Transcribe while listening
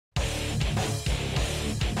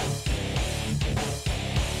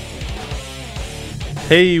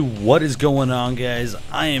Hey, what is going on, guys?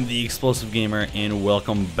 I am the Explosive Gamer and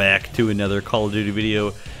welcome back to another Call of Duty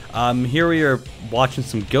video. Here we are watching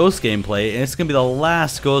some Ghost gameplay, and it's gonna be the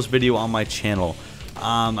last Ghost video on my channel.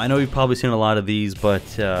 I know you've probably seen a lot of these, but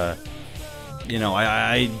you know,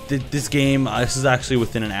 I did this game. This is actually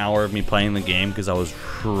within an hour of me playing the game because I was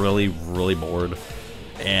really bored,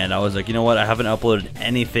 and I was like, you know what? I haven't uploaded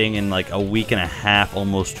anything in like a week and a half,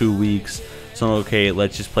 almost 2 weeks. So okay,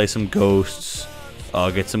 let's just play some Ghosts.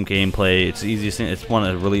 Get some gameplay. It's easiest. It's one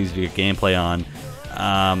that's really easy to get gameplay on.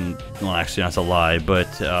 Well, actually, that's a lie. But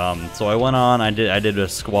so I went on. I did a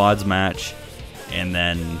squads match, and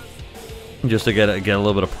then just to get a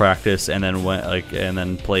little bit of practice, and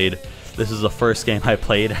then played. This is the first game I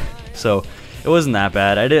played, so it wasn't that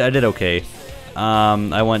bad. I did okay.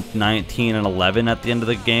 I went 19 and 11 at the end of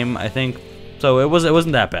the game, I think. So it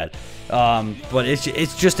wasn't that bad. But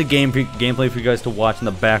it's just a gameplay for you guys to watch in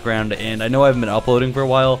the background, and I know I haven't been uploading for a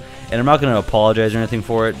while, and I'm not going to apologize or anything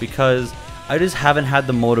for it because I just haven't had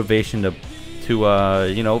the motivation to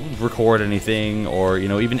you know, record anything or, you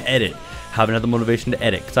know, even edit. Haven't had the motivation to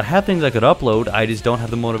edit because I have things I could upload. I just don't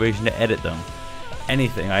have the motivation to edit them.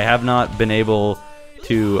 Anything. I have not been able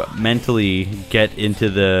to mentally get into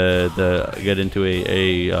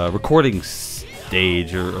a recording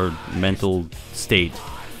stage or mental state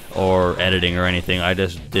or editing or anything. I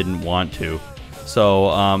just didn't want to.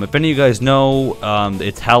 So if any of you guys know,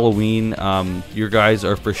 it's Halloween. You guys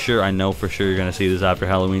are for sure, I know for sure you're gonna see this after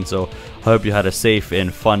Halloween, so I hope you had a safe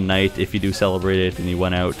and fun night if you do celebrate it and you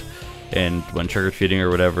went out and went trick-or-treating or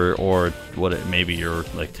whatever, or maybe you're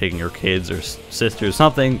like taking your kids or sisters,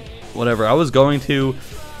 something, whatever. I was going to,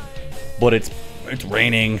 but it's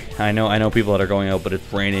raining. I know people that are going out, but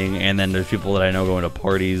it's raining, and then there's people that I know going to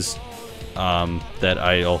parties that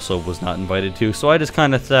I also was not invited to, so I just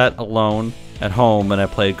kind of sat alone at home and I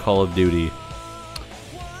played Call of Duty.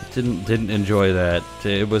 Didn't enjoy that.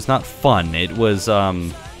 It was not fun. It was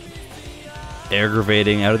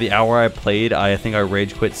aggravating. Out of the hour I played, I think I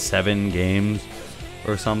rage quit 7 games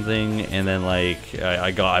or something, and then like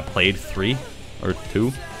I played 3 or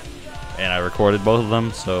 2, and I recorded both of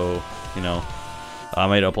them. So you know, I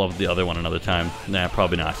might upload the other one another time. Nah,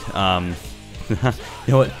 probably not. You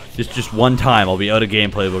know what? Just one time I'll be out of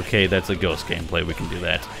gameplay. Okay, that's a Ghost gameplay. We can do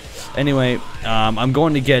that. Anyway, I'm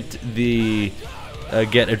going to get the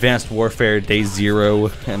Advanced Warfare Day 0,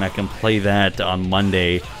 and I can play that on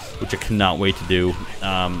Monday, which I cannot wait to do.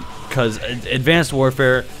 Because Advanced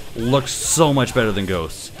Warfare looks so much better than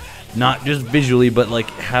Ghosts. Not just visually, but like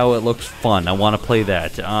how it looks fun. I want to play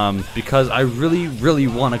that because I really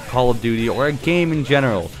want a Call of Duty or a game in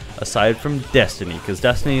general, aside from Destiny, because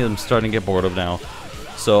Destiny I'm starting to get bored of now.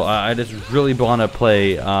 So I just really want to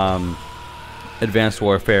play Advanced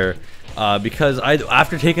Warfare because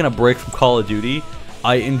after taking a break from Call of Duty,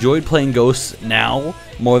 I enjoyed playing Ghosts now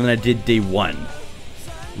more than I did Day 1.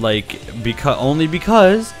 Like, only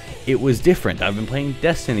because it was different. I've been playing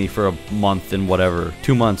Destiny for a month and whatever,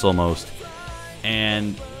 2 months almost,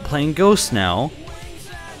 and playing Ghosts now,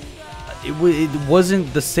 it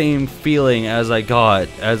wasn't the same feeling as I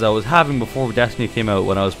was having before Destiny came out.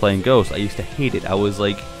 When I was playing Ghosts, I used to hate it. I was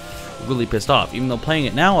like really pissed off. Even though playing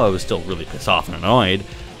it now, I was still really pissed off and annoyed,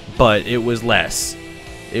 but it was less.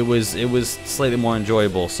 It was slightly more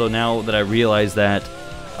enjoyable. So now that I realize that,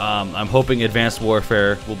 I'm hoping Advanced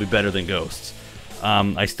Warfare will be better than Ghosts.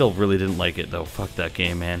 I still really didn't like it though. Fuck that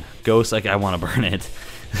game, man. Ghosts, like, I want to burn it.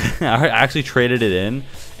 I actually traded it in,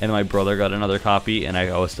 and my brother got another copy, and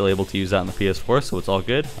I was still able to use that on the PS4, so it's all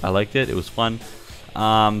good. I liked it. It was fun.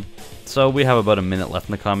 So we have about a minute left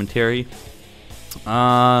in the commentary.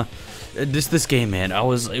 This game, man, it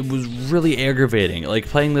was really aggravating. Like,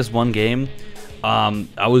 playing this one game,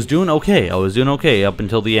 I was doing okay. I was doing okay up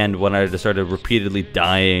until the end when I just started repeatedly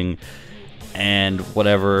dying and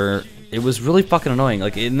whatever. It was really fucking annoying.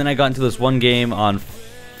 Like, and then I got into this one game on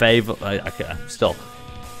still.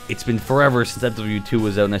 It's been forever since FW2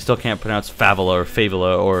 was out, and I still can't pronounce Favela or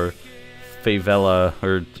Favela or Favela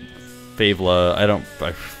or Favela.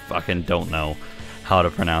 I fucking don't know how to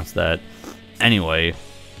pronounce that. Anyway,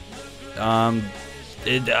 and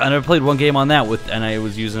I played one game on that and I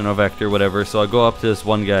was using a vector, whatever. So I go up to this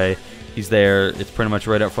one guy. He's there. It's pretty much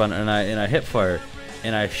right up front, and I hip fire,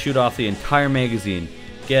 and I shoot off the entire magazine,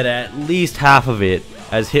 get at least half of it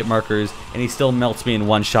as hit markers, and he still melts me in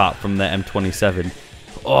one shot from the M27.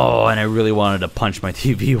 Oh, and I really wanted to punch my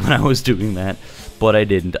TV when I was doing that, but I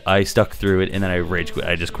didn't. I stuck through it, and then I rage quit.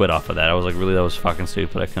 I just quit off of that. I was like, really, that was fucking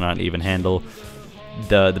stupid. I cannot even handle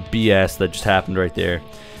the BS that just happened right there.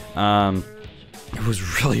 It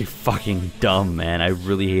was really fucking dumb, man. I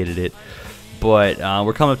really hated it. But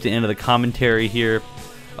we're coming up to the end of the commentary here.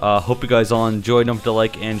 Hope you guys all enjoyed. Don't forget to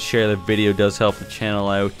like and share the video. It does help the channel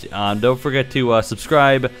out. Don't forget to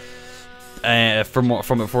subscribe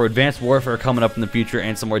for Advanced Warfare coming up in the future,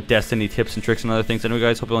 and some more Destiny tips and tricks and other things. Anyway,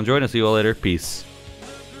 guys, hope you all enjoyed, and I'll see you all later. Peace.